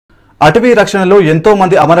అటవీ రక్షణలో ఎంతో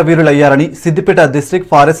మంది అమరవీరులయ్యారని Siddipet district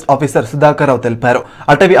forest officer Sudhakar రావు తెలిపారు.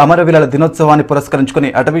 అటవీ అమరవీరుల దినోత్సవాన్ని పురస్కరించుకుని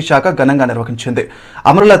అటవీ శాఖ ఘనంగా నిర్వహించింది.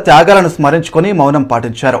 అమరుల త్యాగాలను స్మరించుకుని మౌనం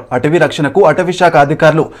పాటించారు. అటవీ రక్షణకు అటవీ శాఖ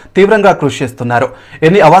అధికారులు తీవ్రంగా కృషి చేస్తున్నారు.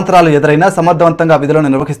 ఎన్ని అవాంతరాలు ఎదురైనా సమర్థవంతంగా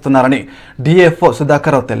విధులను నిర్వహిస్తున్నారని డిఎఫ్ఓ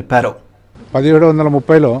సుధాకర్ రావు తెలిపారు.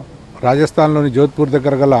 1730లో రాజస్థాన్లోని జోధ్పూర్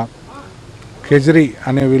దగ్గర గల కేజరీ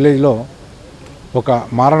అనే విలేజ్లో ఒక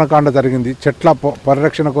మారణకాండ జరిగింది. చెట్ల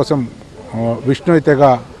పరిరక్షణ కోసం విష్ణు తెగ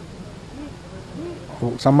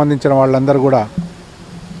సంబంధించిన వాళ్ళందరూ కూడా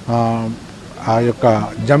ఆ యొక్క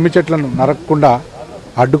జమ్మి చెట్లను నరకకుండా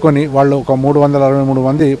అడ్డుకొని వాళ్ళు ఒక 363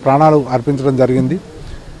 మంది ప్రాణాలు అర్పించడం జరిగింది.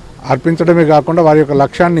 అర్పించడమే కాకుండా వారి యొక్క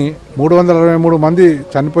లక్ష్యాన్ని 363 మంది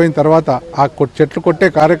చనిపోయిన తర్వాత ఆ చెట్లు కొట్టే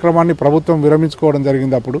కార్యక్రమాన్ని ప్రభుత్వం విరమించుకోవడం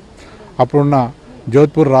జరిగింది. అప్పుడున్న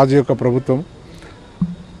జోధ్పూర్ రాజు యొక్క ప్రభుత్వం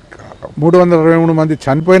 363 మంది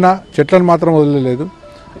చనిపోయిన చెట్లను మాత్రం వదిలేదు.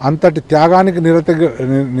 అంతటి త్యాగానికి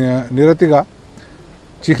నిరతిగా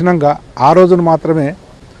చిహ్నంగా ఆ రోజును మాత్రమే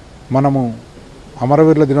మనము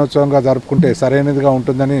అమరవీరుల దినోత్సవంగా జరుపుకుంటే సరైనదిగా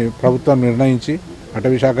ఉంటుందని ప్రభుత్వం నిర్ణయించి,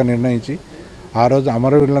 అటవీ శాఖ నిర్ణయించి ఆ రోజు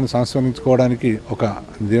అమరవీరులను సంస్మరించుకోవడానికి ఒక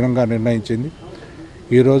దినంగా నిర్ణయించింది.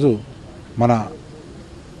 ఈరోజు మన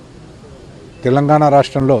తెలంగాణ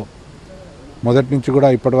రాష్ట్రంలో మొదటి నుంచి కూడా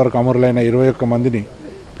ఇప్పటివరకు అమరులైన 21 మందిని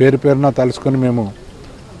పేరు పేరున తలుసుకొని మేము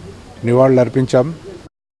నివాళులు అర్పించాం.